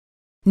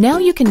Now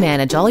you can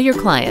manage all your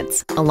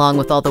clients, along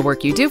with all the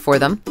work you do for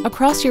them,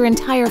 across your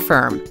entire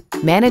firm.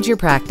 Manage your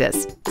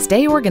practice,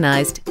 stay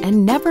organized,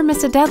 and never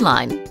miss a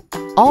deadline.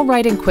 All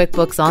right in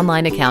QuickBooks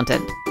Online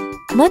Accountant.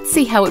 Let's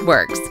see how it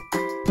works.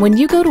 When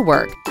you go to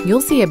work,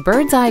 you'll see a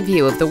bird's eye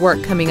view of the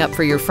work coming up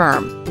for your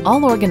firm,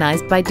 all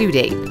organized by due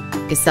date.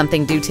 Is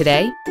something due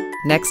today?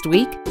 Next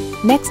week?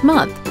 Next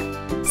month?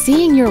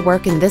 Seeing your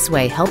work in this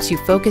way helps you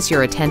focus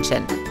your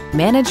attention,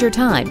 manage your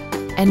time,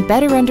 and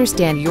better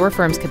understand your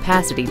firm's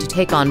capacity to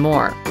take on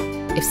more.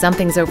 If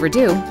something's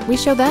overdue, we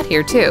show that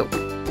here too.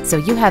 So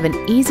you have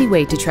an easy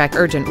way to track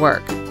urgent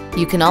work.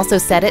 You can also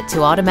set it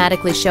to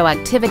automatically show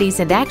activities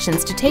and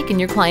actions to take in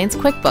your client's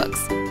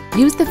QuickBooks.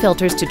 Use the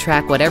filters to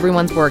track what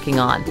everyone's working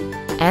on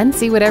and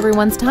see what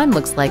everyone's time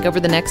looks like over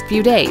the next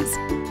few days.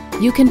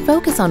 You can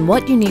focus on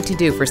what you need to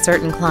do for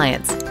certain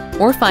clients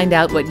or find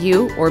out what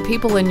you or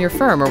people in your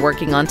firm are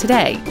working on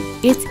today.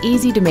 It's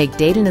easy to make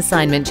date and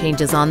assignment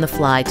changes on the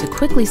fly to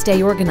quickly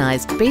stay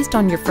organized based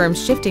on your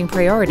firm's shifting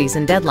priorities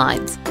and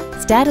deadlines.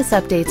 Status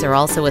updates are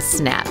also a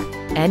snap,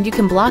 and you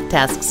can block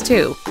tasks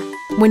too.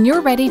 When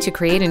you're ready to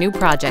create a new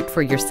project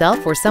for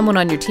yourself or someone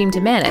on your team to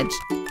manage,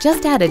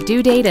 just add a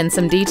due date and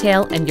some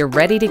detail and you're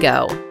ready to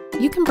go.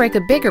 You can break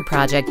a bigger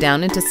project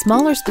down into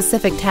smaller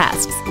specific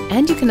tasks,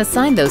 and you can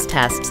assign those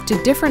tasks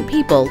to different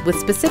people with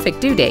specific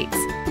due dates.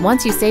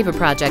 Once you save a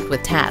project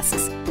with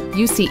tasks,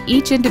 you see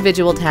each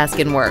individual task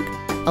in work,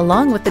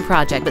 along with the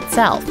project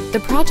itself. The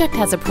project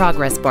has a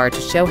progress bar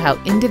to show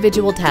how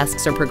individual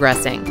tasks are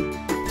progressing.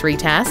 3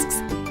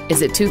 tasks?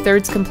 Is it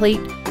 2/3 complete?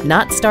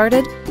 Not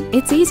started?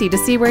 It's easy to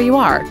see where you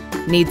are.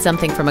 Need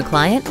something from a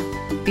client?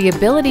 The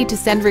ability to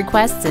send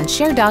requests and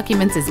share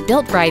documents is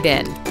built right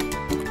in.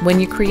 When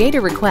you create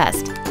a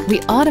request,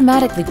 we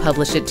automatically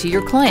publish it to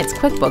your client's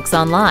QuickBooks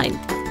Online.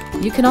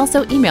 You can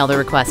also email the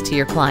request to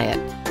your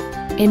client.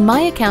 In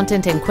My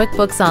Accountant and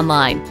QuickBooks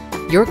Online,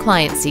 your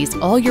client sees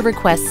all your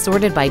requests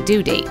sorted by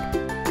due date.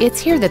 It's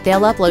here that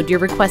they'll upload your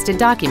requested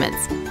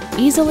documents,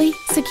 easily,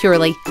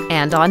 securely,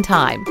 and on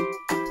time.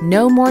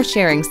 No more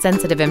sharing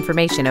sensitive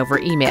information over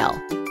email.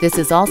 This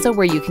is also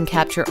where you can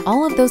capture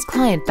all of those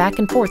client back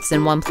and forths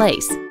in one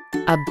place.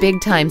 A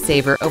big time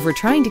saver over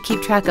trying to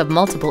keep track of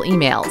multiple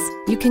emails.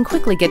 You can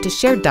quickly get to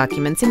shared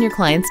documents in your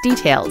client's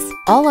details.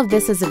 All of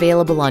this is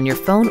available on your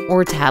phone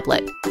or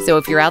tablet, so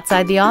if you're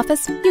outside the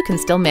office, you can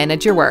still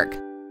manage your work.